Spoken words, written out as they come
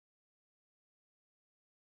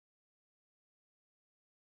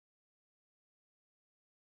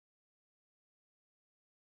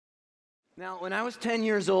Now, when I was 10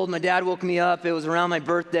 years old, my dad woke me up. It was around my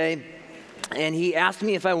birthday, and he asked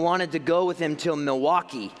me if I wanted to go with him to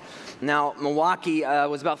Milwaukee. Now, Milwaukee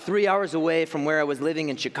was about 3 hours away from where I was living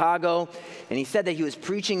in Chicago, and he said that he was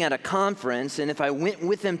preaching at a conference, and if I went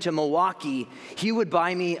with him to Milwaukee, he would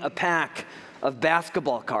buy me a pack of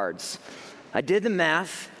basketball cards. I did the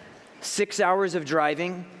math, 6 hours of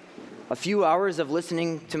driving, a few hours of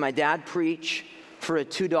listening to my dad preach for a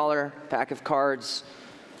 $2 pack of cards.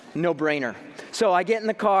 No brainer. So I get in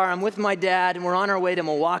the car, I'm with my dad, and we're on our way to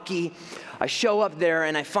Milwaukee. I show up there,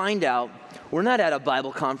 and I find out we're not at a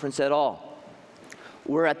Bible conference at all.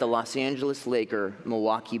 We're at the Los Angeles Laker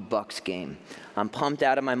Milwaukee Bucks game. I'm pumped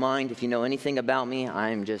out of my mind. If you know anything about me,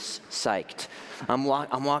 I'm just psyched. I'm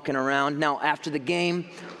walking around. Now, after the game,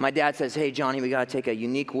 my dad says, "Hey, Johnny, we got to take a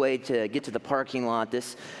unique way to get to the parking lot.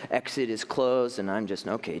 This exit is closed." And I'm just,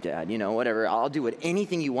 "Okay, Dad, whatever. I'll do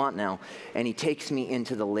anything you want now." And he takes me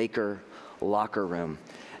into the Laker locker room.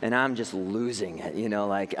 And I'm just losing it,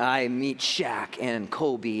 like I meet Shaq and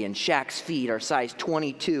Kobe, and Shaq's feet are size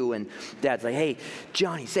 22. And Dad's like, "Hey,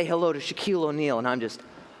 Johnny, say hello to Shaquille O'Neal." And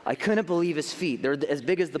I couldn't believe his feet. They're as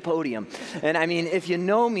big as the podium. And I mean, if you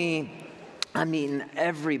know me, I'm meeting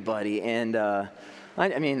everybody, and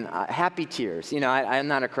happy tears. I'm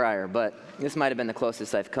not a crier, but this might have been the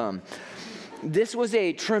closest I've come. This was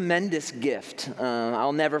a tremendous gift.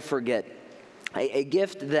 I'll never forget. A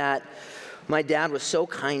gift that my dad was so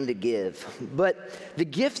kind to give. But the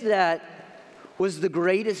gift that was the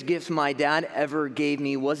greatest gift my dad ever gave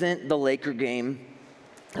me wasn't the Laker game.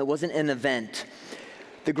 It wasn't an event.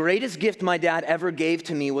 The greatest gift my dad ever gave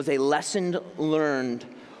to me was a lesson learned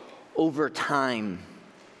over time,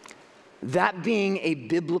 that being a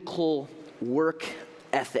biblical work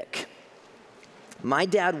ethic. My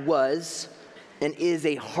dad was and is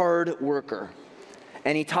a hard worker,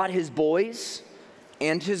 and he taught his boys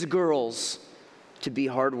and his girls to be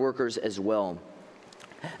hard workers as well.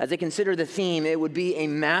 As I consider the theme, it would be a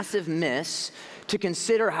massive miss to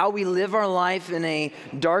consider how we live our life in a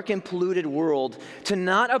dark and polluted world, to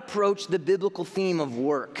not approach the biblical theme of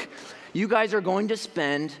work. You guys are going to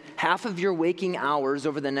spend half of your waking hours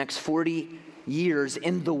over the next 40 years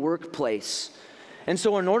in the workplace. And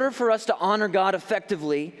so in order for us to honor God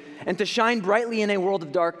effectively and to shine brightly in a world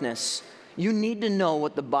of darkness, you need to know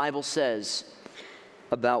what the Bible says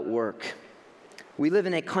about work. We live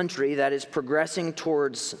in a country that is progressing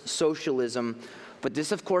towards socialism, but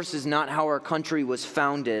this, of course, is not how our country was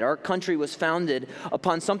founded. Our country was founded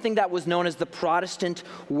upon something that was known as the Protestant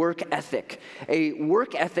work ethic, a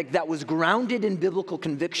work ethic that was grounded in biblical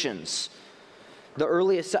convictions. The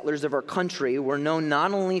earliest settlers of our country were known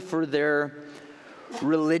not only for their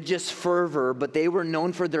religious fervor, but they were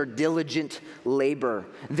known for their diligent labor.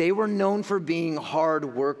 They were known for being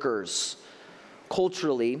hard workers.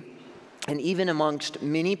 Culturally, and even amongst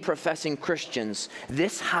many professing Christians,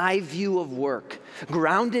 this high view of work,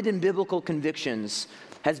 grounded in biblical convictions,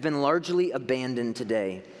 has been largely abandoned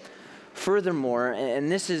today. Furthermore,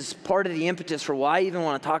 and this is part of the impetus for why I even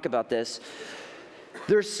want to talk about this,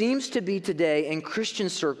 there seems to be today in Christian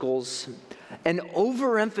circles an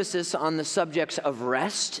overemphasis on the subjects of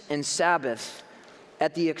rest and Sabbath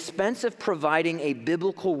at the expense of providing a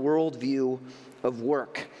biblical worldview of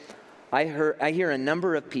work. I hear a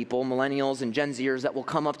number of people, millennials and Gen Zers, that will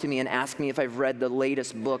come up to me and ask me if I've read the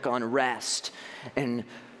latest book on rest and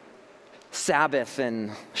Sabbath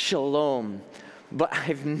and shalom. But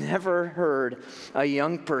I've never heard a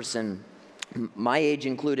young person, my age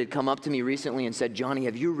included, come up to me recently and said, "Johnny,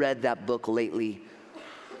 have you read that book lately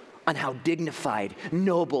on how dignified,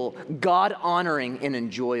 noble, God-honoring, and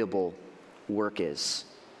enjoyable work is?"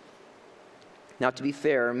 Now, to be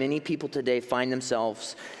fair, many people today find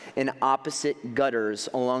themselves in opposite gutters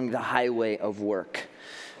along the highway of work.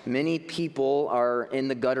 Many people are in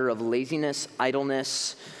the gutter of laziness,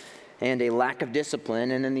 idleness, and a lack of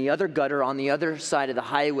discipline. And in the other gutter on the other side of the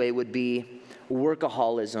highway would be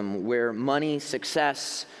workaholism, where money,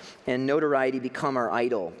 success, and notoriety become our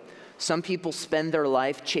idol. Some people spend their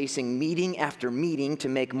life chasing meeting after meeting to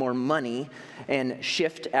make more money and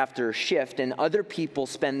shift after shift, and other people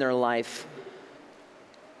spend their life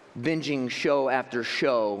binging show after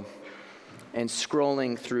show and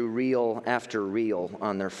scrolling through reel after reel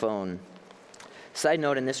on their phone. Side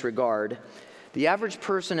note in this regard, the average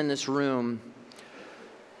person in this room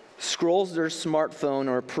scrolls their smartphone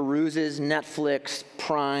or peruses Netflix,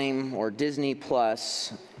 Prime, or Disney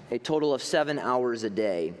Plus a total of 7 hours a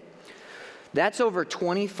day. That's over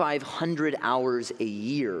 2,500 hours a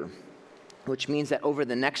year, which means that over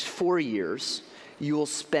the next 4 years, you will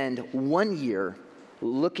spend 1 year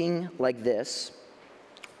looking like this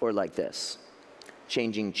or like this.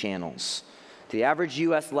 changing channels. The average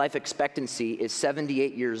U.S. life expectancy is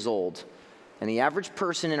 78 years old, and the average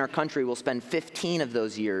person in our country will spend 15 of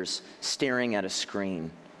those years staring at a screen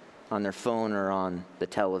on their phone or on the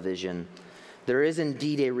television. There is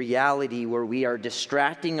indeed a reality where we are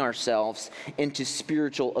distracting ourselves into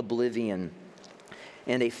spiritual oblivion.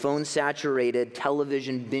 And a phone-saturated,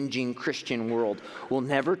 television-binging Christian world will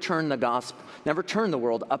never turn the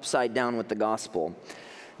world upside down with the gospel.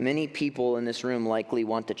 Many people in this room likely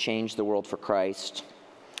want to change the world for Christ,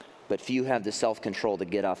 but few have the self-control to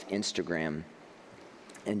get off Instagram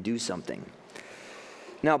and do something.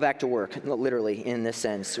 Now back to work, literally in this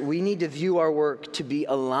sense. We need to view our work to be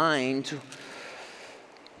aligned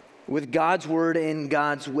with God's word and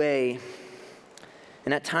God's way.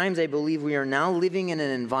 And at times I believe we are now living in an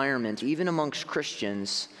environment, even amongst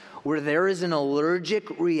Christians, where there is an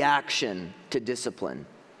allergic reaction to discipline.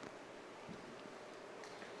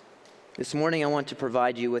 This morning I want to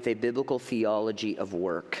provide you with a biblical theology of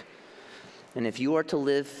work. And if you are to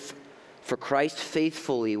live for Christ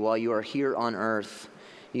faithfully while you are here on earth,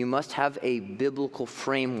 you must have a biblical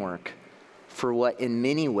framework for what, in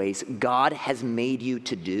many ways, God has made you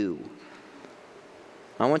to do.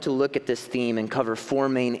 I want to look at this theme and cover four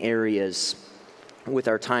main areas with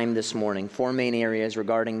our time this morning. Four main areas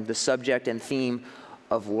regarding the subject and theme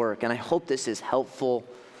of work. And I hope this is helpful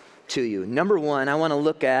to you. Number one, I want to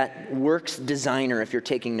look at works designer, if you're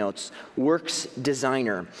taking notes. Works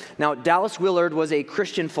designer. Now, Dallas Willard was a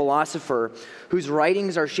Christian philosopher whose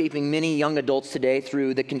writings are shaping many young adults today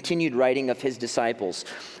through the continued writing of his disciples.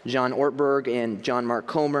 John Ortberg and John Mark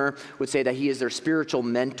Comer would say that he is their spiritual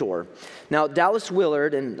mentor. Now, Dallas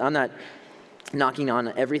Willard, and I'm not knocking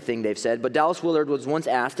on everything they've said, but Dallas Willard was once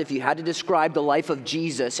asked, if you had to describe the life of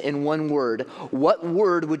Jesus in one word, what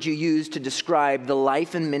word would you use to describe the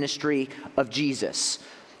life and ministry of Jesus?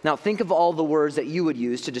 Now think of all the words that you would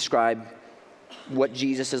use to describe what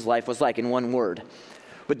Jesus' life was like in one word.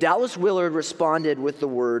 But Dallas Willard responded with the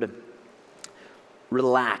word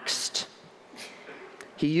relaxed.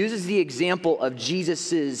 He uses the example of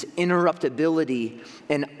Jesus' interruptibility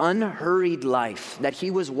and unhurried life, that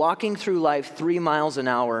he was walking through life 3 miles an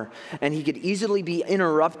hour and he could easily be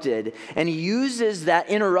interrupted. And he uses that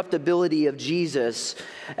interruptibility of Jesus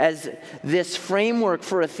as this framework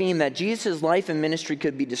for a theme that Jesus' life and ministry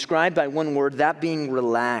could be described by one word, that being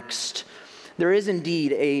relaxed. There is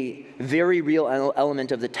indeed a very real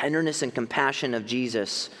element of the tenderness and compassion of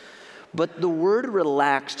Jesus. But the word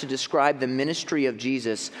relaxed to describe the ministry of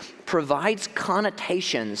Jesus provides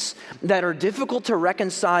connotations that are difficult to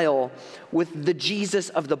reconcile with the Jesus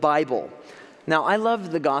of the Bible. Now, I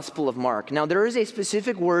love the Gospel of Mark. Now, there is a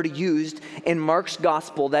specific word used in Mark's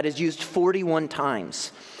Gospel that is used 41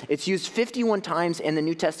 times. It's used 51 times in the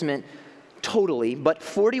New Testament totally, but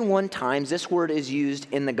 41 times this word is used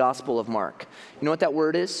in the Gospel of Mark. You know what that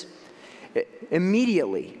word is?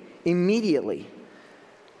 Immediately.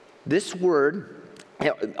 This word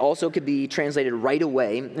also could be translated right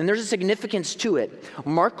away, and there's a significance to it.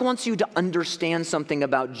 Mark wants you to understand something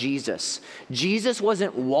about Jesus. Jesus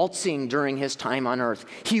wasn't waltzing during his time on earth.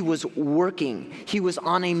 He was working. He was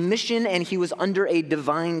on a mission, and he was under a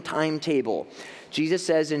divine timetable. Jesus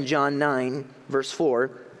says in John 9, verse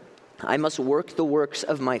 4, I must work the works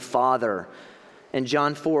of my Father. In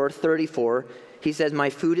John 4:34, he says, my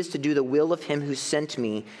food is to do the will of him who sent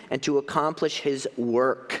me and to accomplish his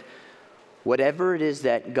work. Whatever it is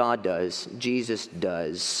that God does, Jesus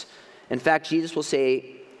does. In fact, Jesus will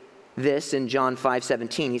say this in John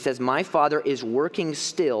 5:17. He says, my Father is working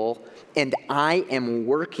still, and I am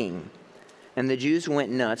working. And the Jews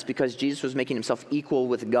went nuts because Jesus was making himself equal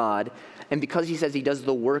with God, and because he says he does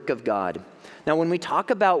the work of God. Now, when we talk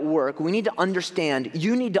about work, you need to understand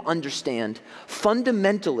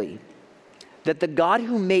fundamentally that the God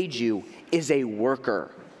who made you is a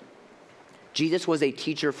worker. Jesus was a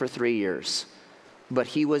teacher for 3 years, but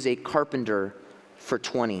he was a carpenter for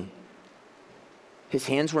 20. His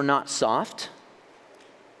hands were not soft.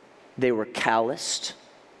 They were calloused.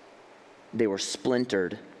 They were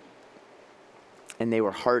splintered. And they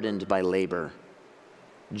were hardened by labor.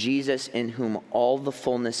 Jesus, in whom all the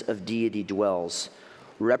fullness of deity dwells,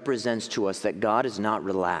 represents to us that God is not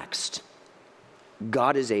relaxed.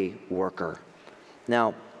 God is a worker.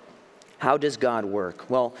 Now, how does God work?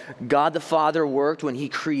 Well, God the Father worked when he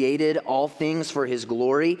created all things for his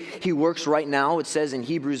glory. He works right now, it says in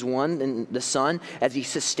Hebrews 1, in the Son, as he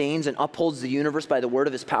sustains and upholds the universe by the word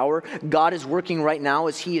of his power. God is working right now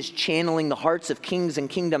as he is channeling the hearts of kings and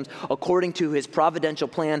kingdoms according to his providential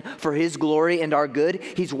plan for his glory and our good.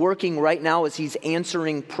 He's working right now as he's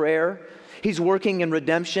answering prayer. He's working in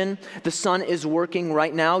redemption. The Son is working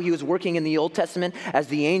right now. He was working in the Old Testament as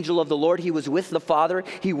the angel of the Lord. He was with the Father.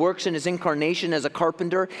 He works in his incarnation as a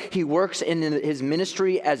carpenter. He works in his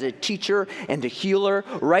ministry as a teacher and a healer.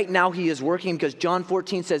 Right now he is working because John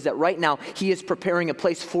 14 says that right now he is preparing a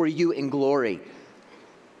place for you in glory.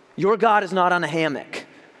 Your God is not on a hammock.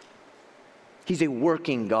 He's a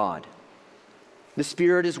working God. The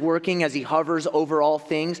Spirit is working as he hovers over all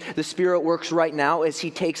things. The Spirit works right now as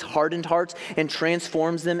he takes hardened hearts and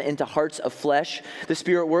transforms them into hearts of flesh. The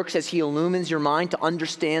Spirit works as he illumines your mind to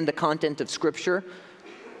understand the content of Scripture.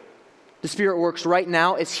 The Spirit works right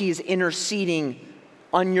now as he is interceding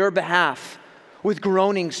on your behalf with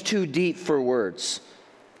groanings too deep for words.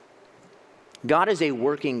 God is a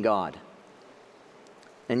working God.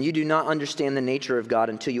 And you do not understand the nature of God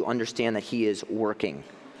until you understand that he is working.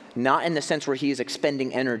 Not in the sense where he is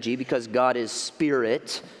expending energy, because God is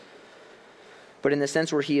spirit, but in the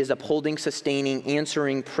sense where he is upholding, sustaining,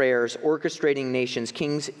 answering prayers, orchestrating nations,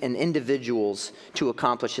 kings, and individuals to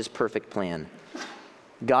accomplish his perfect plan.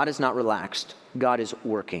 God is not relaxed. God is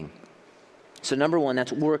working. So number one,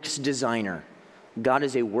 that's works designer. God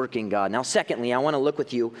is a working God. Now secondly, I want to look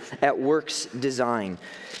with you at works design.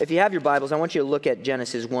 If you have your Bibles, I want you to look at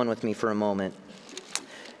Genesis 1 with me for a moment.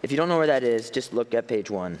 If you don't know where that is, just look at page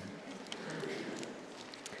 1.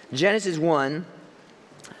 Genesis 1,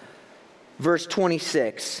 verse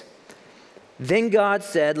 26. Then God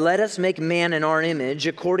said, "Let us make man in our image,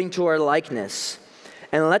 according to our likeness,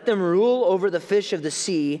 and let them rule over the fish of the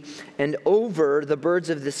sea, and over the birds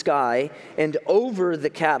of the sky, and over the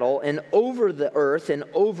cattle, and over the earth, and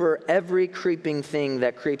over every creeping thing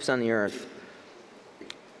that creeps on the earth."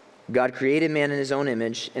 God created man in his own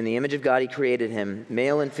image. In the image of God he created him.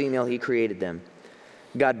 Male and female he created them.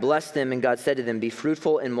 God blessed them, and God said to them, "Be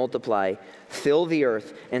fruitful and multiply, fill the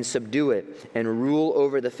earth and subdue it, and rule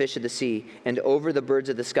over the fish of the sea, and over the birds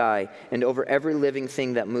of the sky, and over every living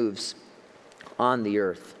thing that moves on the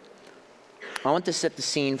earth." I want to set the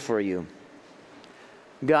scene for you.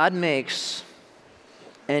 God makes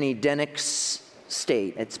an Edenic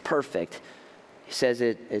state. It's perfect. He says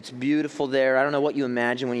it's beautiful there. I don't know what you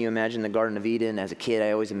imagine when you imagine the Garden of Eden. As a kid,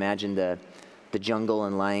 I always imagined the jungle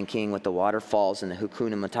in Lion King with the waterfalls and the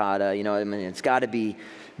Hakuna Matata. You know, I mean, it's got to be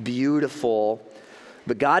beautiful.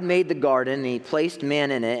 But God made the garden, and he placed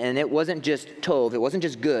man in it, and it wasn't just tov. It wasn't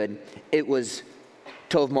just good. It was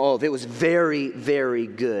tov ma'ov. It was very, very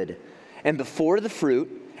good. And before the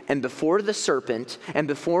fruit, and before the serpent, and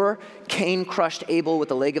before Cain crushed Abel with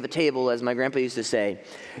the leg of a table, as my grandpa used to say,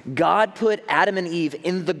 God put Adam and Eve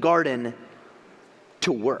in the garden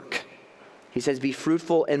to work. He says, "Be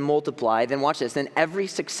fruitful and multiply." Then watch this. Then every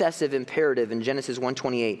successive imperative in Genesis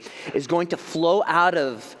 1:28 is going to flow out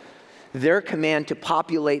of their command to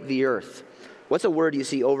populate the earth. What's a word you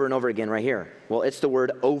see over and over again right here? Well, it's the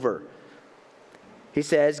word over. He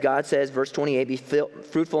says, God says, verse 28, "Be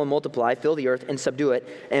fruitful and multiply, fill the earth and subdue it,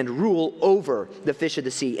 and rule over the fish of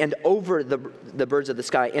the sea, and over the birds of the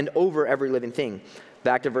sky, and over every living thing."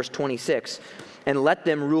 Back to verse 26. "And let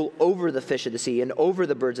them rule over the fish of the sea, and over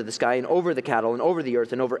the birds of the sky, and over the cattle, and over the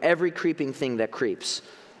earth, and over every creeping thing that creeps."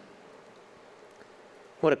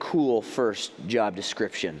 What a cool first job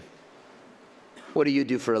description. What do you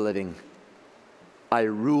do for a living? I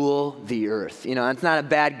rule the earth. You know, it's not a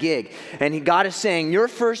bad gig. And God is saying, your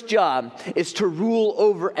first job is to rule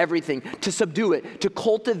over everything, to subdue it, to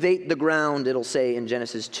cultivate the ground, it'll say in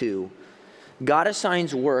Genesis 2. God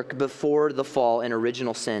assigns work before the fall and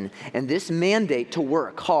original sin. And this mandate to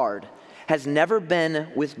work hard has never been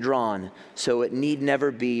withdrawn, so it need never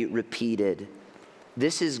be repeated.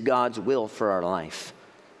 This is God's will for our life.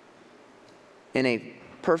 In a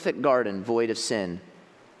perfect garden void of sin,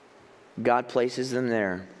 God places them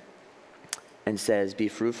there and says, "Be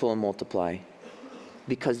fruitful and multiply."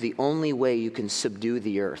 Because the only way you can subdue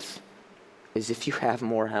the earth is if you have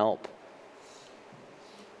more help.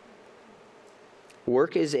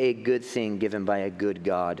 Work is a good thing given by a good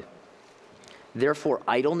God. Therefore,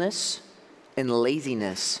 idleness and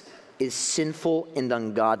laziness is sinful and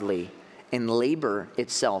ungodly, and labor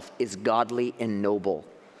itself is godly and noble.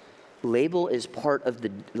 Labor is part of the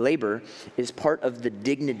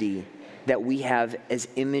dignity that we have as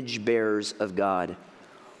image bearers of God.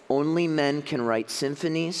 Only men can write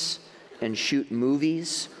symphonies and shoot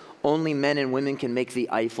movies. Only men and women can make the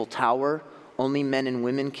Eiffel Tower. Only men and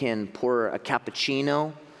women can pour a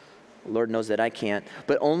cappuccino. Lord knows that I can't.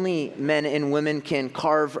 But only men and women can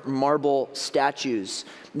carve marble statues.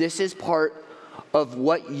 This is part of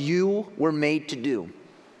what you were made to do.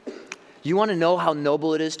 You want to know how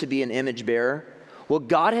noble it is to be an image bearer? Well,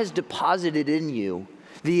 God has deposited in you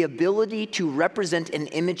the ability to represent and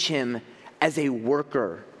image him as a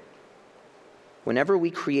worker. Whenever we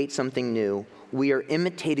create something new, we are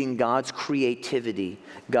imitating God's creativity.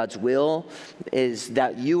 God's will is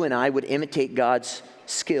that you and I would imitate God's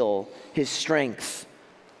skill, his strength,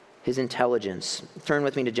 his intelligence. Turn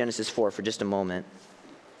with me to Genesis 4 for just a moment.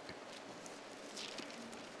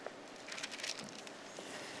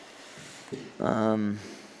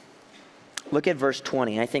 Look at verse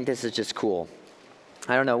 20. I think this is just cool.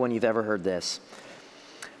 I don't know when you've ever heard this.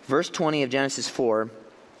 Verse 20 of Genesis 4,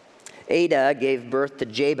 Ada gave birth to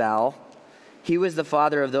Jabal. He was the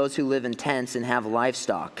father of those who live in tents and have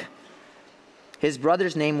livestock. His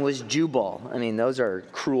brother's name was Jubal. I mean, those are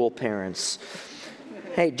cruel parents.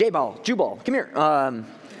 Hey, Jubal, come here.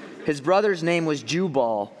 His brother's name was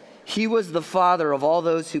Jubal. He was the father of all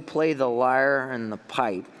those who play the lyre and the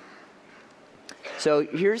pipe. So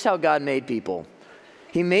here's how God made people.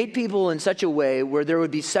 He made people in such a way where there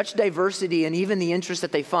would be such diversity and even the interest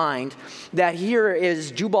that they find, that here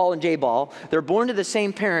is Jubal and Jabal. They're born to the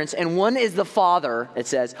same parents, and one is the father, it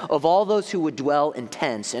says, of all those who would dwell in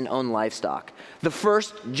tents and own livestock. The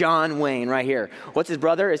first John Wayne right here. What's his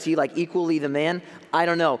brother? Is he like equally the man? I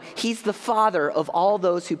don't know. He's the father of all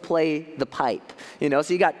those who play the pipe. You know,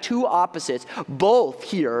 so you got two opposites. Both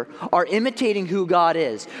here are imitating who God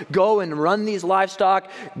is. Go and run these livestock,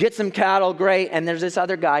 get some cattle, great. And there's this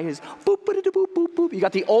other guy who's boop, boop, boop, boop, boop. You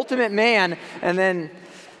got the ultimate man, and then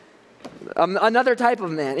another type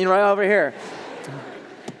of man, you know, right over here.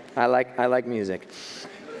 I like music.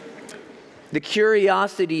 The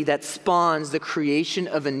curiosity that spawns the creation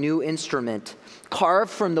of a new instrument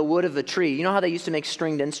carved from the wood of a tree. You know how they used to make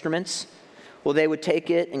stringed instruments? Well, they would take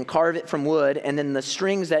it and carve it from wood, and then the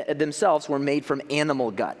strings that themselves were made from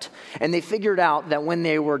animal gut. And they figured out that when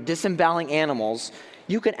they were disemboweling animals,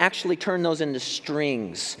 you can actually turn those into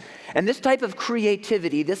strings. And this type of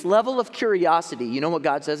creativity, this level of curiosity, you know what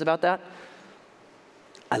God says about that?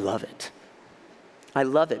 I love it. I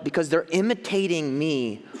love it because they're imitating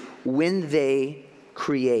me when they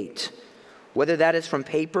create. Whether that is from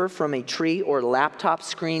paper, from a tree, or laptop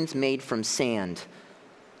screens made from sand.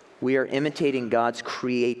 We are imitating God's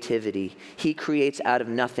creativity. He creates out of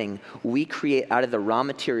nothing. We create out of the raw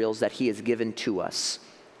materials that he has given to us.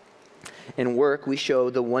 In work, we show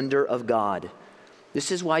the wonder of God.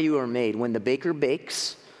 This is why you are made. When the baker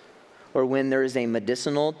bakes, or when there is a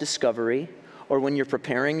medicinal discovery, or when you're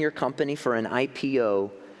preparing your company for an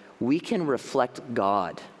IPO, we can reflect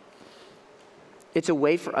God. It's a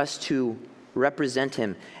way for us to represent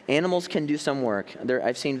him. Animals can do some work.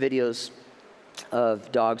 I've seen videos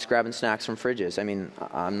of dogs grabbing snacks from fridges. I mean,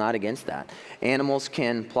 I'm not against that. Animals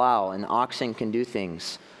can plow and oxen can do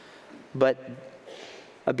things. But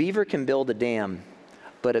a beaver can build a dam,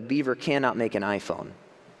 but a beaver cannot make an iPhone.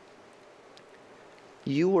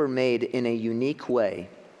 You were made in a unique way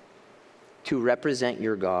to represent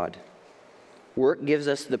your God. Work gives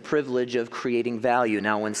us the privilege of creating value.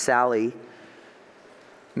 Now, when Sally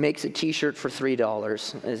makes a t-shirt for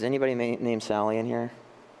 $3. Is anybody named Sally in here?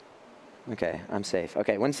 Okay, I'm safe.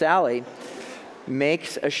 Okay, when Sally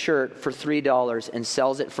makes a shirt for $3 and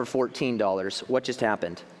sells it for $14, what just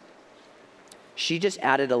happened? She just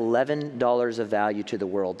added $11 of value to the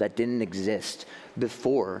world that didn't exist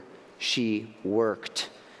before she worked.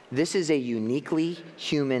 This is a uniquely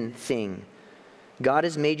human thing. God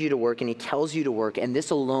has made you to work, and he tells you to work, and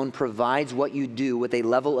this alone provides what you do with a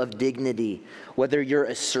level of dignity. Whether you're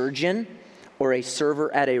a surgeon or a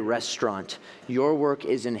server at a restaurant, your work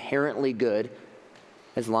is inherently good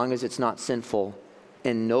as long as it's not sinful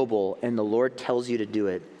and noble, and the Lord tells you to do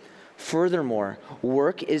it. Furthermore,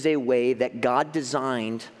 work is a way that God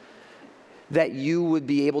designed that you would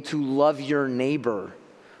be able to love your neighbor.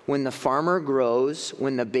 When the farmer grows,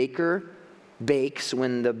 when the baker bakes,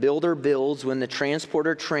 when the builder builds, when the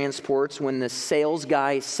transporter transports, when the sales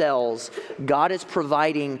guy sells, God is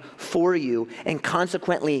providing for you and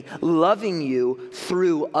consequently loving you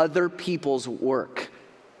through other people's work.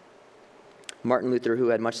 Martin Luther, who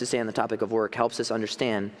had much to say on the topic of work, helps us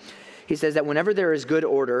understand. He says that whenever there is good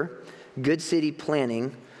order, good city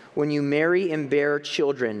planning, when you marry and bear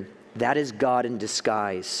children, that is God in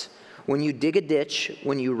disguise. When you dig a ditch,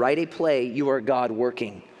 when you write a play, you are God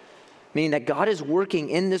working. Meaning that God is working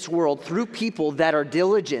in this world through people that are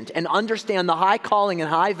diligent and understand the high calling and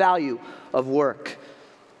high value of work.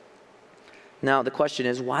 Now, the question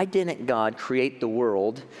is, why didn't God create the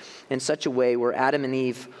world in such a way where Adam and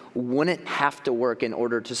Eve wouldn't have to work in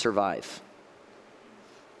order to survive?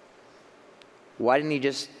 Why didn't he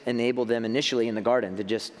just enable them initially in the garden to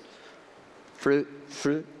just fruit,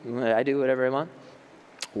 I do whatever I want?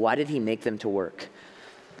 Why did he make them to work?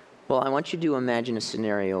 Well, I want you to imagine a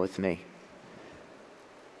scenario with me.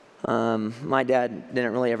 My dad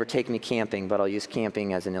didn't really ever take me camping, but I'll use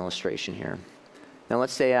camping as an illustration here. Now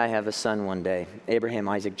let's say I have a son one day, Abraham,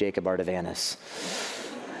 Isaac, Jacob, Ardavanis.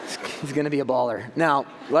 He's going to be a baller. Now,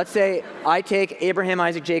 let's say I take Abraham,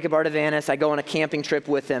 Isaac, Jacob, Ardavanis. I go on a camping trip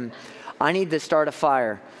with him. I need to start a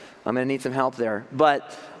fire. I'm going to need some help there.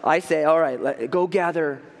 But I say, all right, go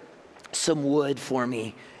gather some wood for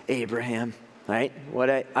me, Abraham. Right?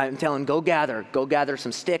 I'm telling him, go gather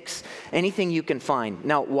some sticks, anything you can find.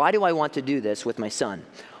 Now, why do I want to do this with my son?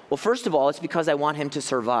 Well, first of all, it's because I want him to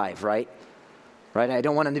survive, right? I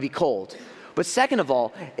don't want him to be cold. But second of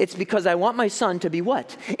all, it's because I want my son to be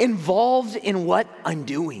what? Involved in what I'm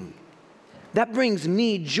doing. That brings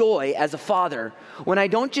me joy as a father when I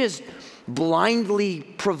don't just blindly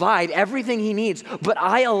provide everything he needs, but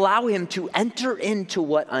I allow him to enter into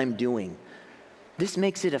what I'm doing. This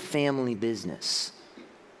makes it a family business.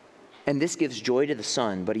 And this gives joy to the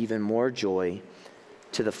son, but even more joy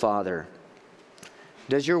to the father.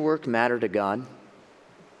 Does your work matter to God?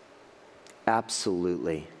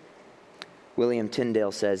 Absolutely. William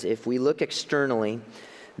Tyndale says, if we look externally,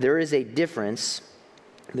 there is a difference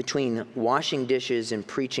between washing dishes and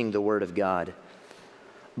preaching the Word of God.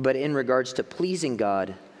 But in regards to pleasing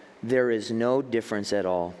God, there is no difference at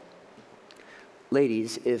all.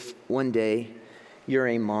 Ladies, if one day you're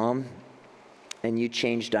a mom and you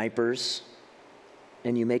change diapers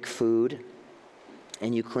and you make food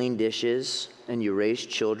and you clean dishes and you raise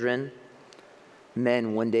children,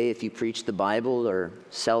 men, one day if you preach the Bible or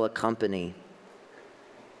sell a company,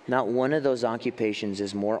 not one of those occupations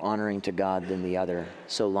is more honoring to God than the other,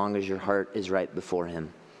 so long as your heart is right before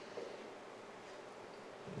Him.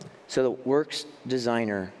 So the works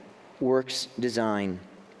design. Look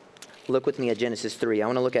with me at Genesis 3. I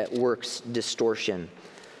want to look at works distortion.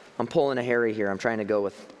 I'm pulling a Harry here. I'm trying to go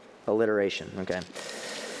with alliteration. Okay.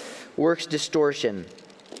 Works distortion.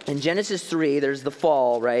 In Genesis 3, there's the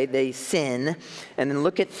fall, right? They sin. And then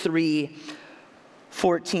look at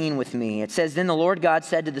 3:14 with me. It says, then the Lord God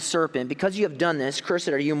said to the serpent, because you have done this, cursed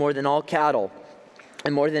are you more than all cattle,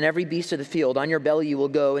 and more than every beast of the field. On your belly you will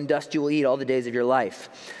go, and dust you will eat all the days of your life.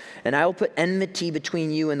 And I will put enmity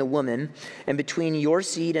between you and the woman, and between your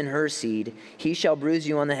seed and her seed. He shall bruise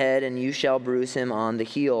you on the head, and you shall bruise him on the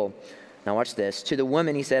heel. Now watch this. To the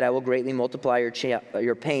woman he said, I will greatly multiply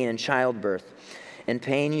your pain in childbirth. In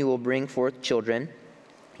pain you will bring forth children,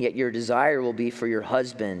 yet your desire will be for your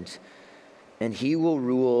husband, and he will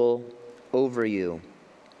rule over you.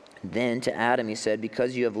 Then to Adam he said,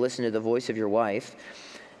 because you have listened to the voice of your wife,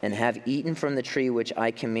 and have eaten from the tree which I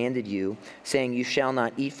commanded you, saying, you shall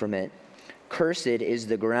not eat from it, cursed is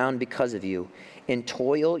the ground because of you. In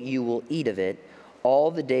toil you will eat of it all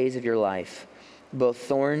the days of your life. Both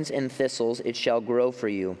thorns and thistles it shall grow for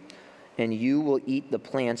you, and you will eat the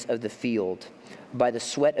plants of the field. By the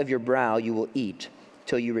sweat of your brow you will eat,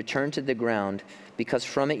 till you return to the ground, because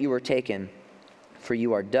from it you were taken. For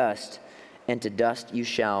you are dust, and to dust you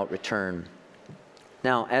shall return.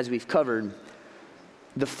 Now, as we've covered,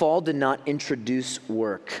 the fall did not introduce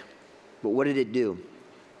work, but what did it do?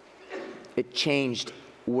 It changed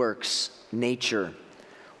work's nature.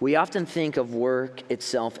 We often think of work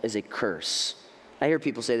itself as a curse. I hear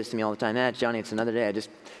people say this to me all the time, Jonny, it's another day, I just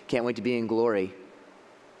can't wait to be in glory.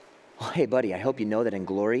 Well, hey, buddy, I hope you know that in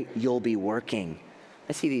glory, you'll be working.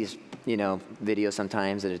 I see these, videos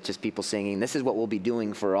sometimes that it's just people singing, this is what we'll be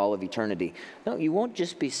doing for all of eternity. No, you won't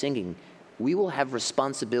just be singing. We will have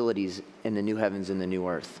responsibilities in the new heavens and the new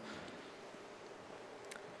earth.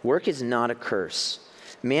 Work is not a curse.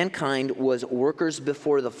 Mankind was workers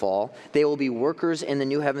before the fall. They will be workers in the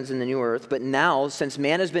new heavens and the new earth. But now, since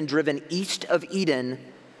man has been driven east of Eden,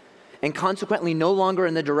 and consequently no longer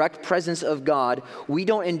in the direct presence of God, we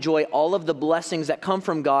don't enjoy all of the blessings that come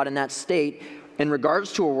from God in that state in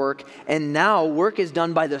regards to our work. And now work is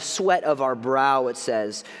done by the sweat of our brow, it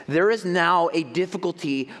says. There is now a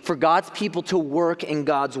difficulty for God's people to work in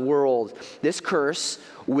God's world. This curse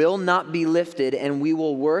will not be lifted, and we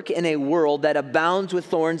will work in a world that abounds with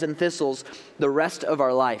thorns and thistles the rest of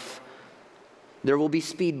our life. There will be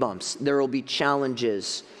speed bumps. There will be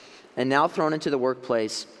challenges. And now thrown into the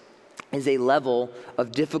workplace is a level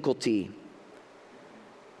of difficulty.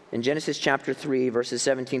 In Genesis chapter 3, verses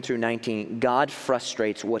 17 through 19, God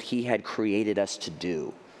frustrates what He had created us to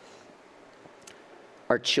do.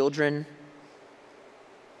 Are children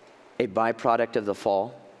a byproduct of the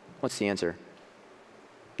fall? What's the answer?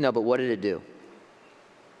 No, but what did it do?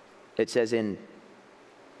 It says, in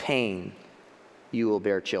pain you will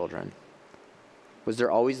bear children. Was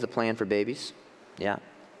there always the plan for babies? Yeah.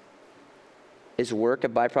 Is work a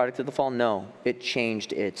byproduct of the fall? No. It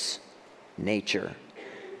changed its nature.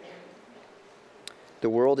 The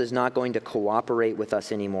world is not going to cooperate with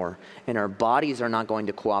us anymore, and our bodies are not going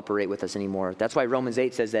to cooperate with us anymore. That's why Romans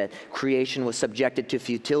 8 says that creation was subjected to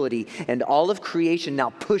futility, and all of creation now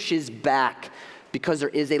pushes back because there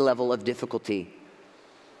is a level of difficulty,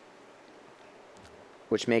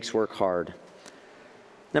 which makes work hard.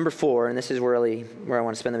 Number 4, and this is really where I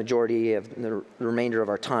want to spend the majority of the remainder of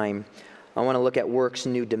our time, I want to look at work's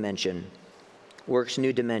new dimension. Work's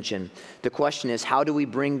new dimension. The question is, how do we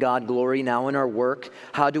bring God glory now in our work?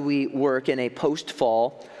 How do we work in a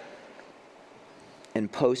post-fall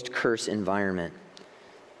and post-curse environment?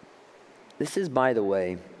 This is, by the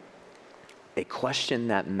way, a question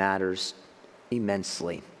that matters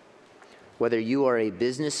immensely. Whether you are a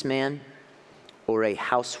businessman or a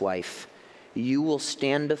housewife, you will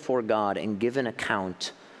stand before God and give an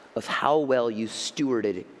account of how well you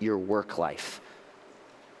stewarded your work life.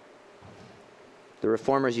 The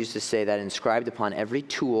reformers used to say that inscribed upon every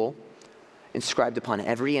tool, inscribed upon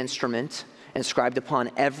every instrument, inscribed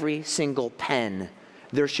upon every single pen,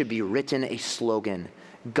 there should be written a slogan: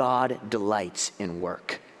 God delights in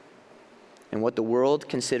work. And what the world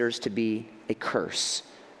considers to be a curse,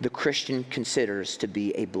 the Christian considers to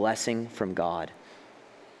be a blessing from God.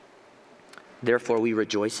 Therefore, we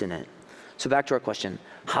rejoice in it. So back to our question: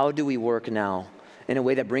 how do we work now in a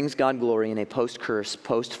way that brings God glory in a post-curse,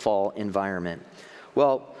 post-fall environment?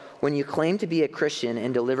 Well, when you claim to be a Christian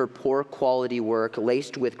and deliver poor quality work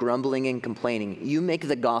laced with grumbling and complaining, you make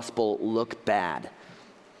the gospel look bad.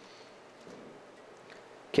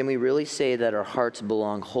 Can we really say that our hearts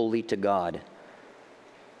belong wholly to God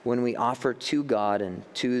when we offer to God and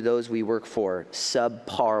to those we work for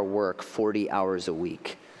subpar work 40 hours a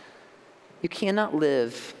week? You cannot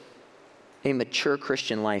live a mature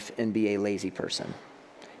Christian life and be a lazy person.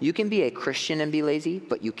 You can be a Christian and be lazy,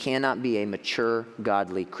 but you cannot be a mature,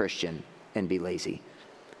 godly Christian and be lazy.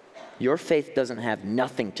 Your faith doesn't have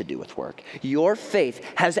nothing to do with work. Your faith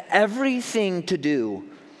has everything to do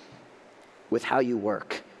with how you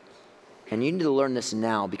work. And you need to learn this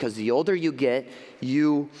now, because the older you get,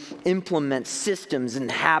 you implement systems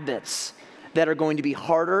and habits that are going to be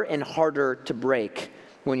harder and harder to break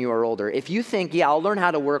when you are older. If you think, yeah, I'll learn how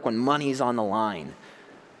to work when money's on the line,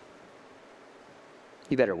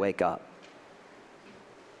 you better wake up.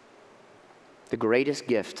 The greatest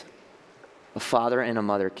gift a father and a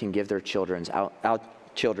mother can give their children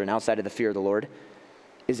outside of the fear of the Lord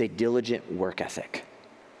is a diligent work ethic.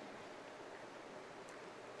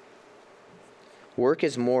 Work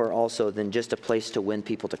is more also than just a place to win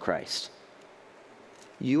people to Christ.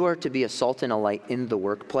 You are to be a salt and a light in the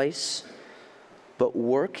workplace, but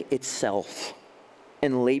work itself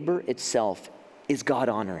and labor itself is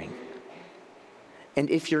God-honoring. And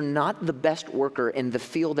if you're not the best worker in the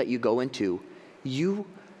field that you go into, you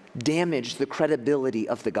damage the credibility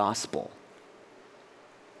of the gospel.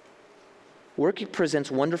 Work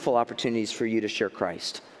presents wonderful opportunities for you to share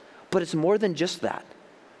Christ, but it's more than just that.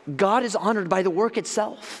 God is honored by the work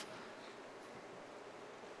itself.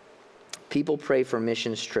 People pray for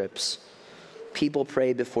missions trips. People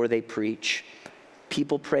pray before they preach.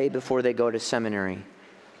 People pray before they go to seminary.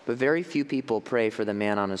 But very few people pray for the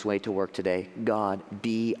man on his way to work today. God,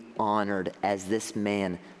 be honored as this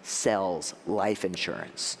man sells life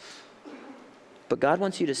insurance. But God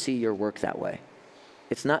wants you to see your work that way.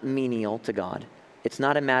 It's not menial to God. It's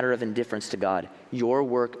not a matter of indifference to God. Your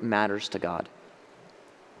work matters to God.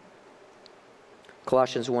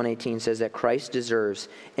 Colossians 1:18 says that Christ deserves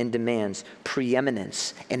and demands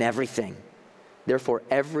preeminence in everything. Therefore,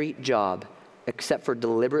 every job, except for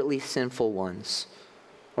deliberately sinful ones,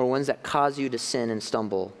 or ones that cause you to sin and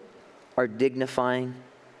stumble, are dignifying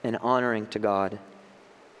and honoring to God.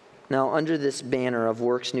 Now, under this banner of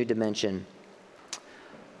work's new dimension,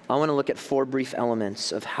 I want to look at 4 brief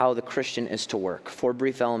elements of how the Christian is to work. 4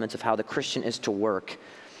 brief elements of how the Christian is to work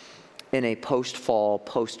in a post-fall,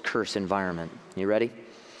 post-curse environment. You ready?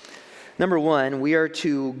 Number 1, we are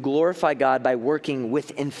to glorify God by working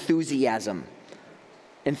with enthusiasm.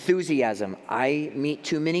 Enthusiasm. I meet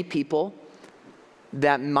too many people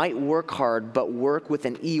that might work hard, but work with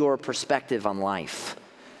an Eeyore perspective on life.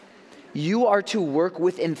 You are to work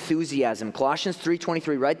with enthusiasm. Colossians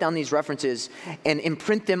 3:23, write down these references and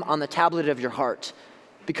imprint them on the tablet of your heart,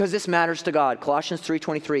 because this matters to God. Colossians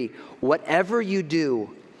 3:23, whatever you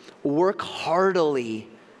do, work heartily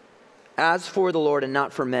as for the Lord and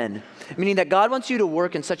not for men. Meaning that God wants you to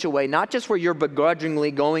work in such a way, not just where you're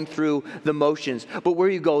begrudgingly going through the motions, but where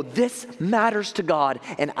you go, this matters to God,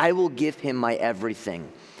 and I will give him my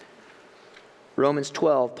everything. Romans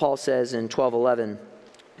 12, Paul says in 12:11,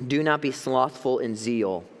 do not be slothful in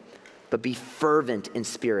zeal, but be fervent in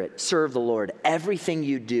spirit. Serve the Lord. Everything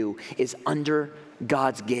you do is under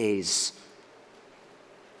God's gaze.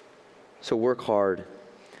 So work hard.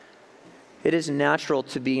 It is natural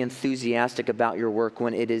to be enthusiastic about your work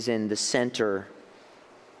when it is in the center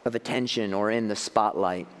of attention or in the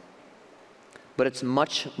spotlight. But it's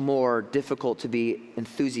much more difficult to be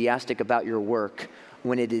enthusiastic about your work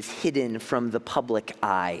when it is hidden from the public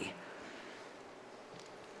eye.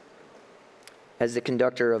 As the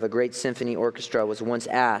conductor of a great symphony orchestra was once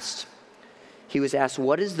asked, he was asked,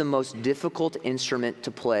 what is the most difficult instrument to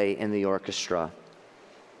play in the orchestra?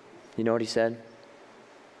 You know what he said?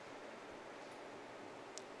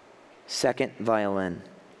 Second violin.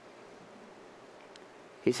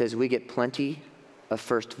 He says, we get plenty of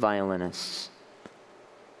first violinists.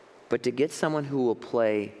 But to get someone who will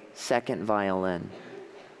play second violin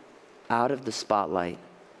out of the spotlight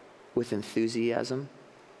with enthusiasm,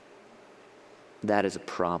 that is a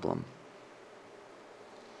problem.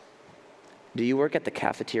 Do you work at the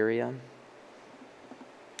cafeteria?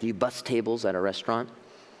 Do you bus tables at a restaurant?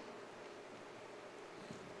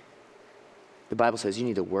 The Bible says you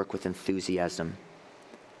need to work with enthusiasm.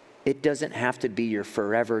 It doesn't have to be your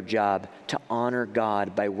forever job to honor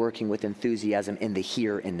God by working with enthusiasm in the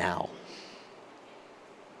here and now.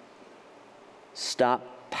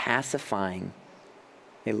 Stop pacifying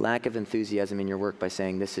a lack of enthusiasm in your work by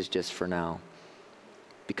saying this is just for now.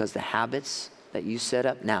 Because the habits that you set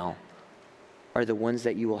up now are the ones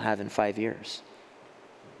that you will have in 5 years.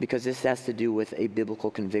 Because this has to do with a biblical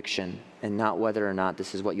conviction and not whether or not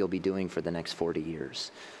this is what you'll be doing for the next 40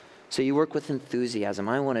 years. So you work with enthusiasm.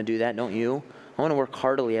 I want to do that, don't you? I want to work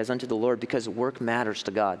heartily as unto the Lord because work matters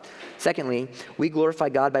to God. Secondly, we glorify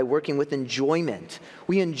God by working with enjoyment.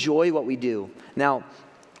 We enjoy what we do. Now,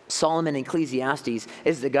 Solomon in Ecclesiastes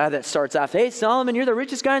is the guy that starts off, hey, Solomon, you're the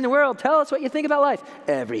richest guy in the world. Tell us what you think about life.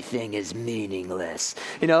 Everything is meaningless.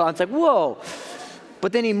 You know, it's like, whoa.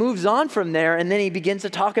 But then he moves on from there, and then he begins to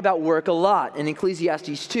talk about work a lot. In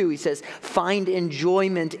Ecclesiastes 2, he says, find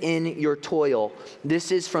enjoyment in your toil.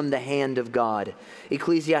 This is from the hand of God.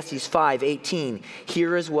 Ecclesiastes 5:18,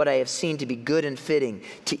 here is what I have seen to be good and fitting,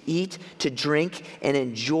 to eat, to drink, and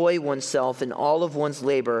enjoy oneself in all of one's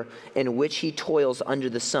labor in which he toils under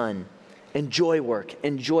the sun. Enjoy work,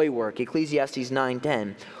 enjoy work. Ecclesiastes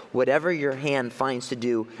 9:10, whatever your hand finds to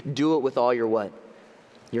do, do it with all your what?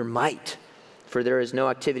 Your might. For there is no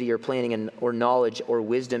activity or planning or knowledge or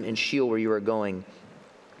wisdom in Sheol where you are going.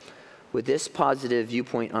 With this positive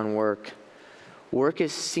viewpoint on work, work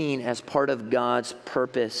is seen as part of God's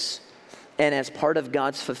purpose and as part of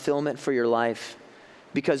God's fulfillment for your life,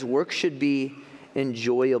 because work should be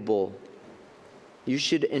enjoyable. You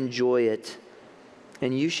should enjoy it,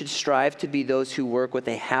 and you should strive to be those who work with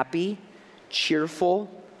a happy, cheerful,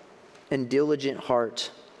 and diligent heart.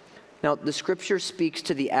 Now, the scripture speaks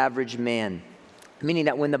to the average man. Meaning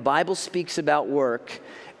that when the Bible speaks about work,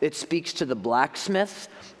 it speaks to the blacksmith,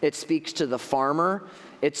 it speaks to the farmer,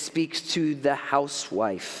 it speaks to the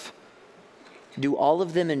housewife. Do all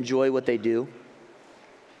of them enjoy what they do?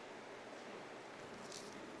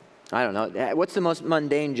 I don't know. What's the most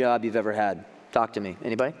mundane job you've ever had? Talk to me.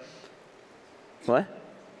 Anybody? What?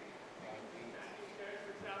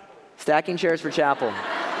 Stacking chairs for chapel.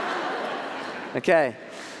 Okay.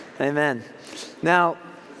 Amen. Now,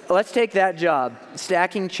 let's take that job,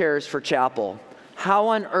 stacking chairs for chapel. How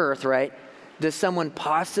on earth, right, does someone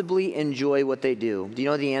possibly enjoy what they do? Do you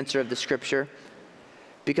know the answer of the scripture?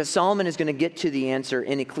 Because Solomon is going to get to the answer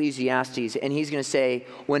in Ecclesiastes, and he's going to say,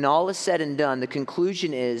 when all is said and done, the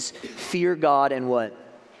conclusion is fear God and what?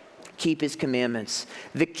 Keep his commandments.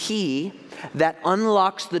 The key that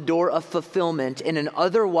unlocks the door of fulfillment in an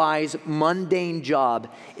otherwise mundane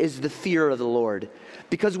job is the fear of the Lord.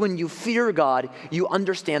 Because when you fear God, you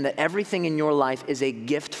understand that everything in your life is a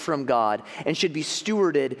gift from God and should be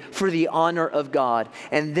stewarded for the honor of God.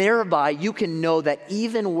 And thereby you can know that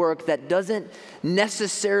even work that doesn't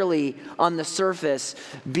necessarily on the surface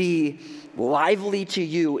be lively to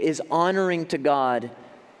you is honoring to God.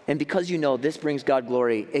 And because you know this brings God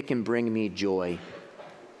glory, it can bring me joy.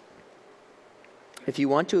 If you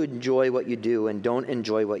want to enjoy what you do and don't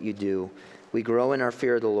enjoy what you do, we grow in our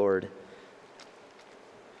fear of the Lord.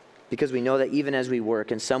 Because we know that even as we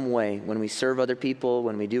work in some way, when we serve other people,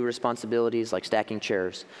 when we do responsibilities like stacking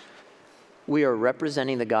chairs, we are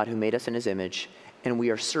representing the God who made us in his image, and we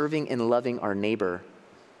are serving and loving our neighbor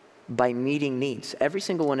by meeting needs. Every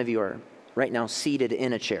single one of you are right now seated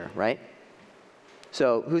in a chair, right?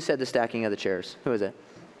 So who said the stacking of the chairs? Who is it?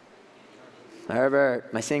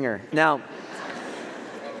 Herbert, my singer. Now,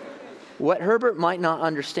 what Herbert might not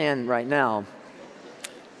understand right now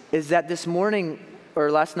is that this morning, or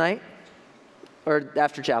last night, or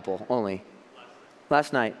after chapel only?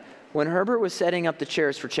 Last night. When Herbert was setting up the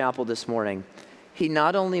chairs for chapel this morning, he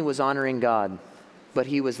not only was honoring God, but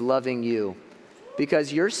he was loving you.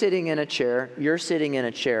 Because you're sitting in a chair,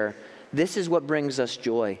 this is what brings us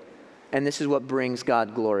joy. And this is what brings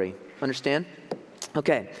God glory. Understand?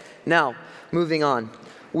 Okay, now, moving on.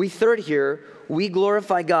 We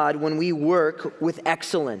glorify God when we work with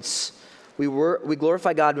excellence. We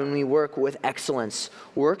glorify God when we work with excellence.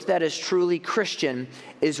 Work that is truly Christian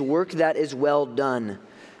is work that is well done.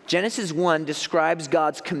 Genesis 1 describes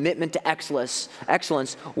God's commitment to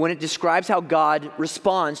excellence when it describes how God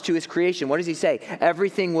responds to his creation. What does he say?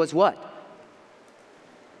 Everything was what?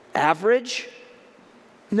 Average?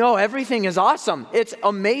 No, everything is awesome. It's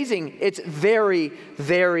amazing. It's very,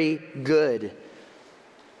 very good.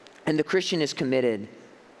 And the Christian is committed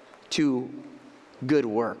to good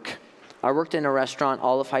work. I worked in a restaurant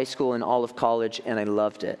all of high school and all of college, and I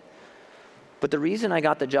loved it. But the reason I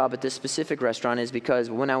got the job at this specific restaurant is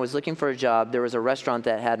because when I was looking for a job, there was a restaurant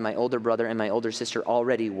that had my older brother and my older sister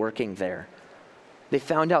already working there. They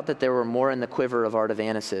found out that there were more in the quiver of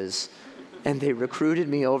Ardavanis's, and they recruited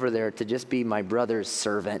me over there to just be my brother's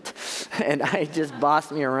servant. And I just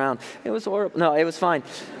bossed me around. It was horrible. No, it was fine.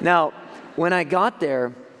 Now, when I got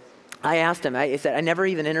there, I asked them, I said, I never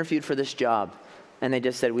even interviewed for this job. And they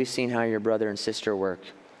just said, we've seen how your brother and sister work,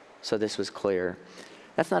 so this was clear.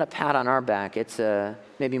 That's not a pat on our back. It's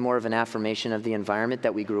maybe more of an affirmation of the environment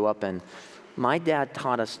that we grew up in. My dad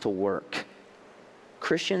taught us to work.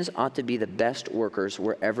 Christians ought to be the best workers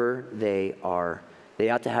wherever they are. They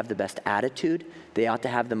ought to have the best attitude. They ought to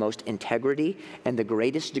have the most integrity and the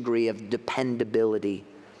greatest degree of dependability.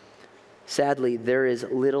 Sadly, there is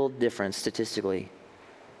little difference statistically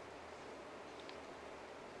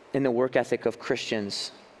in the work ethic of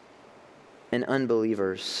Christians and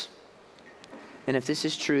unbelievers. And if this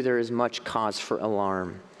is true, there is much cause for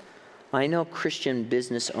alarm. I know Christian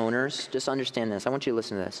business owners, just understand this, I want you to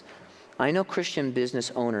listen to this. I know Christian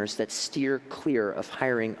business owners that steer clear of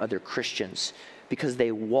hiring other Christians because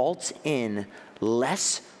they waltz in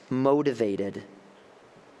less motivated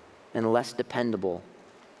and less dependable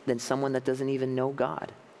than someone that doesn't even know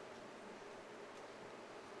God.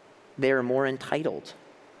 They are more entitled.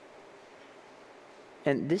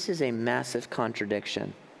 And this is a massive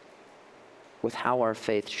contradiction with how our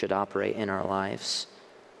faith should operate in our lives.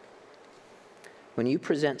 When you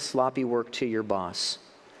present sloppy work to your boss,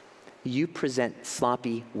 you present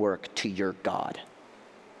sloppy work to your God.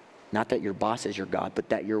 Not that your boss is your God, but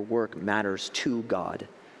that your work matters to God.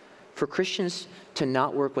 For Christians to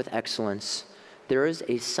not work with excellence, there is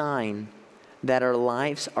a sign that our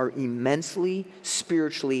lives are immensely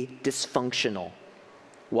spiritually dysfunctional.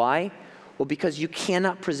 Why? Well, because you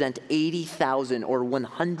cannot present 80,000 or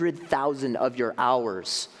 100,000 of your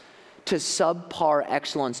hours to subpar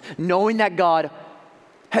excellence, knowing that God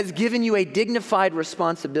has given you a dignified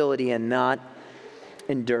responsibility and not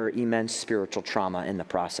endure immense spiritual trauma in the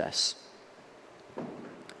process.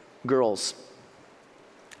 Girls,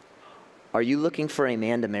 are you looking for a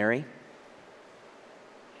man to marry?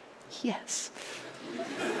 Yes.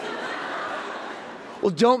 Well,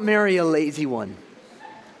 don't marry a lazy one.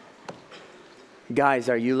 Guys,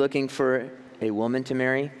 are you looking for a woman to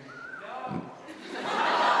marry? No.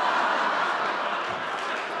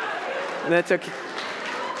 That's okay.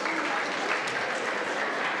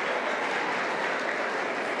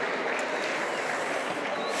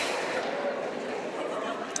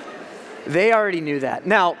 They already knew that.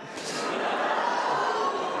 Now,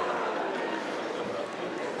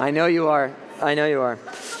 I know you are. I know you are.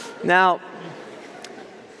 Now,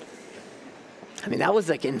 I mean, that was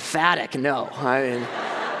like emphatic no. I mean,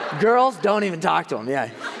 girls, don't even talk to them. Yeah,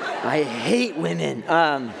 I hate women.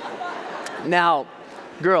 Now,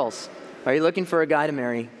 girls, are you looking for a guy to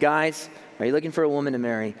marry? Guys, are you looking for a woman to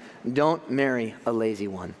marry? Don't marry a lazy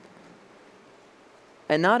one.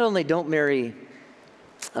 And not only don't marry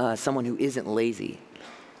someone who isn't lazy,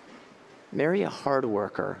 marry a hard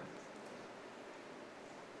worker.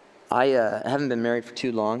 I haven't been married for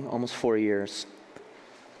too long, almost 4 years.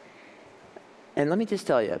 And let me just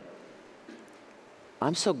tell you,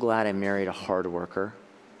 I'm so glad I married a hard worker.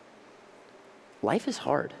 Life is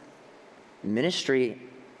hard. Ministry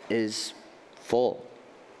is full.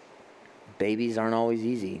 Babies aren't always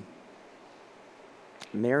easy.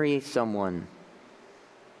 Marry someone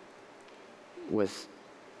with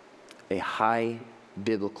a high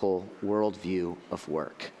biblical worldview of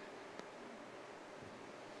work.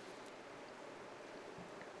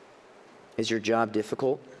 Is your job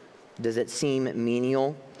difficult? Does it seem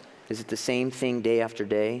menial? Is it the same thing day after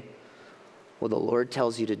day? Well, the Lord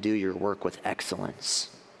tells you to do your work with excellence.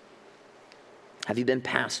 Have you been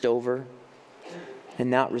passed over and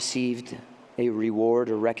not received a reward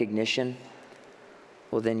or recognition,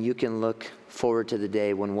 well, then you can look forward to the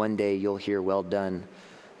day when one day you'll hear, "Well done,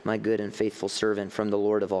 my good and faithful servant," from the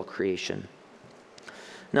Lord of all creation.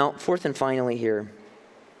 Now, fourth and finally here,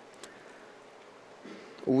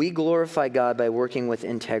 we glorify God by working with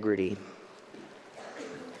integrity.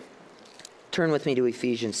 Turn with me to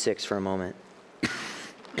Ephesians 6 for a moment.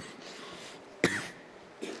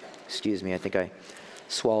 Excuse me, I think I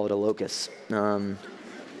swallowed a locust.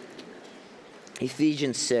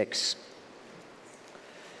 Ephesians 6.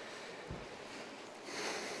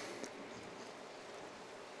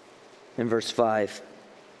 In verse 5.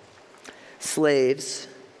 Slaves,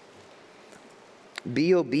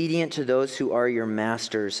 be obedient to those who are your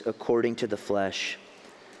masters according to the flesh,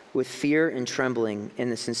 with fear and trembling in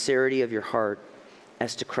the sincerity of your heart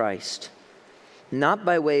as to Christ, not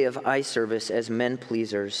by way of eye service as men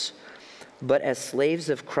pleasers, but as slaves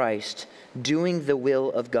of Christ, doing the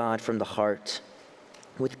will of God from the heart.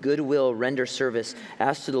 With good will render service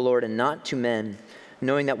as to the Lord and not to men,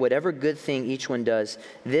 knowing that whatever good thing each one does,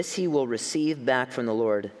 this he will receive back from the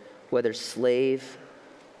Lord, whether slave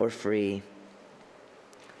or free.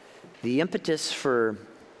 The impetus for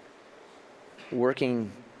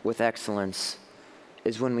working with excellence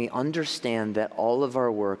is when we understand that all of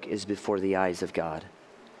our work is before the eyes of God.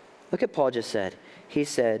 Look at Paul just said. He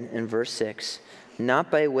said in verse 6, not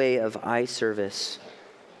by way of eye service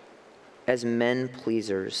as men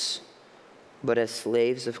pleasers, but as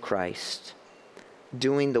slaves of Christ,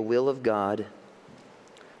 doing the will of God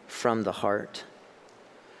from the heart.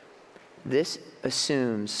 This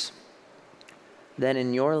assumes that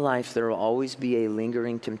in your life there will always be a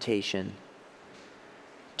lingering temptation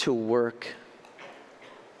to work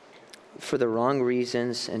for the wrong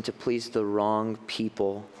reasons and to please the wrong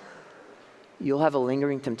people. You'll have a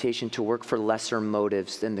lingering temptation to work for lesser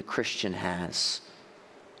motives than the Christian has.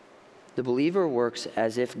 The believer works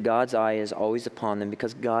as if God's eye is always upon them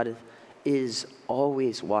because God is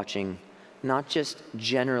always watching, not just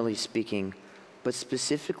generally speaking, but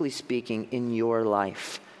specifically speaking in your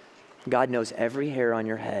life. God knows every hair on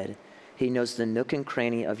your head. He knows the nook and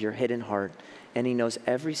cranny of your hidden heart, and he knows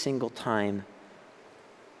every single time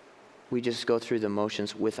we just go through the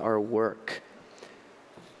motions with our work.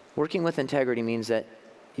 Working with integrity means that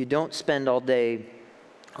you don't spend all day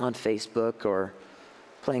on Facebook or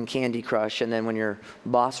playing Candy Crush, and then when your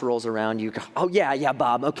boss rolls around, you go, "Oh, yeah,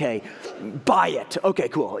 Bob, okay, buy it. Okay,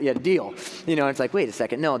 cool, yeah, deal." You know, it's like, wait a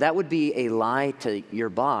second. No, that would be a lie to your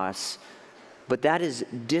boss, but that is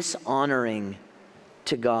dishonoring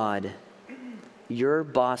to God. Your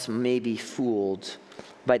boss may be fooled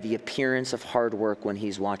by the appearance of hard work when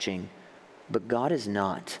he's watching, but God is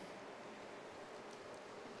not.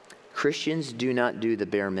 Christians do not do the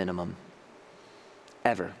bare minimum,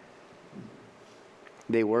 ever.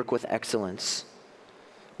 They work with excellence.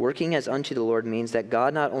 Working as unto the Lord means that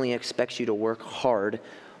God not only expects you to work hard,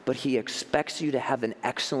 but he expects you to have an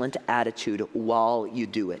excellent attitude while you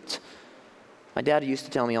do it. My dad used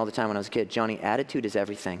to tell me all the time when I was a kid, "Johnny, attitude is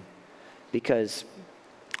everything." Because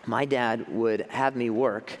my dad would have me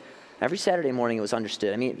work. Every Saturday morning it was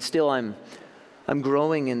understood. I mean, still I'm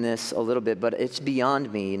growing in this a little bit, but it's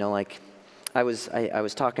beyond me. You know, like I was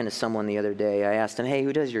talking to someone the other day. I asked him, "Hey,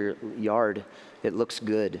 who does your yard? It looks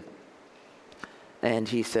good." And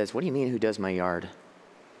he says, "What do you mean, who does my yard?"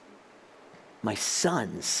 "My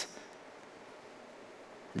sons.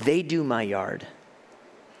 They do my yard.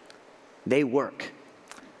 They work."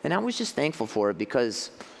 And I was just thankful for it because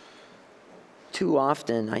too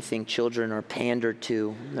often I think children are pandered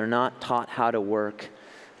to. They're not taught how to work.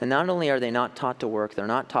 And not only are they not taught to work, they're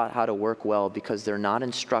not taught how to work well because they're not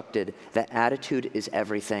instructed that attitude is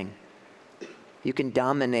everything. You can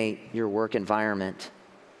dominate your work environment,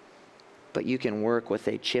 but you can work with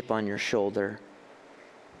a chip on your shoulder.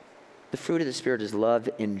 The fruit of the Spirit is love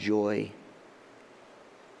and joy.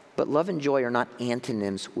 But love and joy are not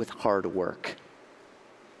antonyms with hard work.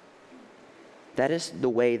 That is the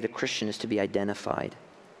way the Christian is to be identified.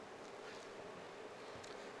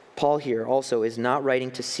 Paul here also is not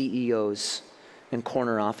writing to CEOs and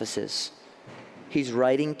corner offices. He's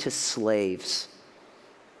writing to slaves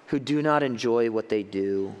who do not enjoy what they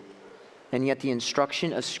do. And yet the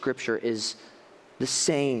instruction of Scripture is the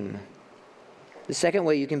same. The second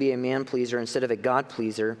way you can be a man pleaser instead of a God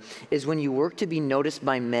pleaser is when you work to be noticed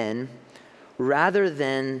by men rather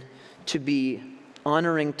than to be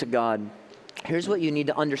honoring to God. Here's what you need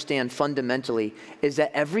to understand fundamentally is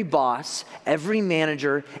that every boss, every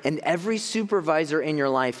manager, and every supervisor in your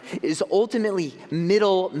life is ultimately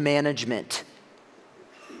middle management.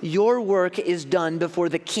 Your work is done before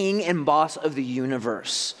the king and boss of the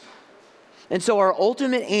universe. And so our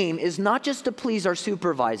ultimate aim is not just to please our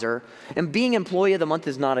supervisor, and being employee of the month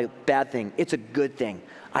is not a bad thing. It's a good thing.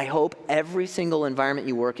 I hope every single environment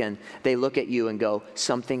you work in, they look at you and go,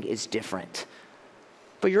 something is different.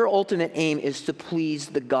 But your ultimate aim is to please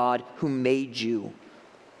the God who made you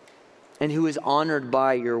and who is honored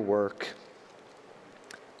by your work.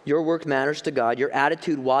 Your work matters to God. Your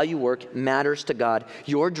attitude while you work matters to God.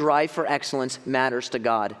 Your drive for excellence matters to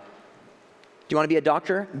God. Do you want to be a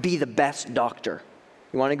doctor? Be the best doctor.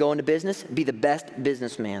 You want to go into business? Be the best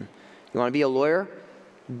businessman. You want to be a lawyer?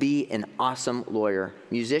 Be an awesome lawyer.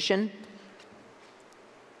 Musician?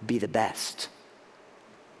 Be the best.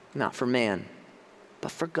 Not for man,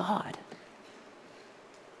 but for God.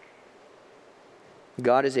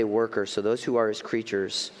 God is a worker, so those who are his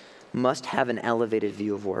creatures must have an elevated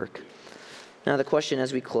view of work. Now the question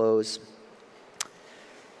as we close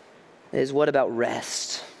is, what about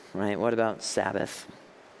rest, right? What about Sabbath?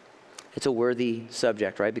 It's a worthy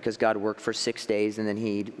subject, right? Because God worked for 6 days and then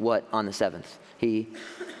he, what, on the seventh? He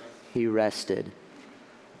rested.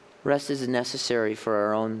 Rest is necessary for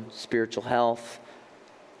our own spiritual health.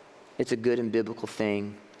 It's a good and biblical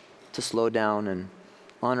thing to slow down and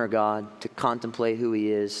honor God, to contemplate who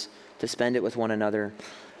he is, to spend it with one another.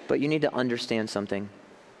 But you need to understand something.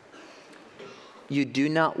 You do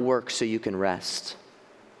not work so you can rest.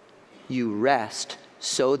 You rest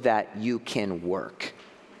so that you can work.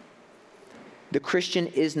 The Christian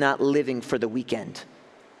is not living for the weekend.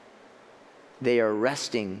 They are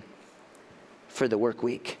resting for the work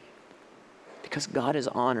week because God is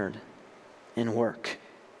honored in work.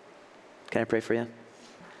 Can I pray for you?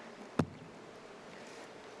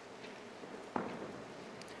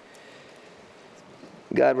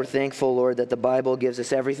 God, we're thankful, Lord, that the Bible gives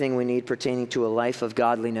us everything we need pertaining to a life of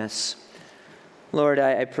godliness. Lord,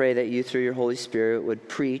 I pray that you, through your Holy Spirit, would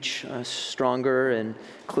preach a stronger and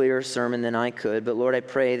clearer sermon than I could. But Lord, I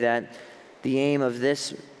pray that the aim of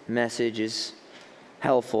this message is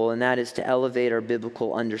helpful, and that is to elevate our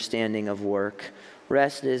biblical understanding of work.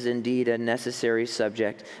 Rest is indeed a necessary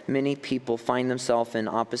subject. Many people find themselves in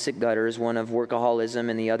opposite gutters, one of workaholism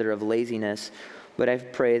and the other of laziness. But I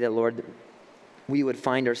pray that, Lord, we would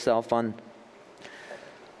find ourselves on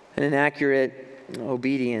an accurate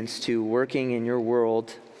obedience to working in your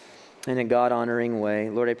world in a God-honoring way.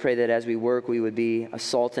 Lord, I pray that as we work, we would be a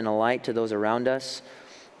salt and a light to those around us.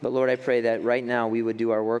 But Lord, I pray that right now we would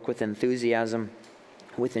do our work with enthusiasm,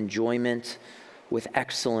 with enjoyment, with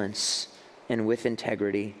excellence, and with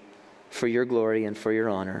integrity for your glory and for your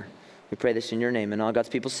honor. We pray this in your name, and all God's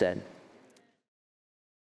people said,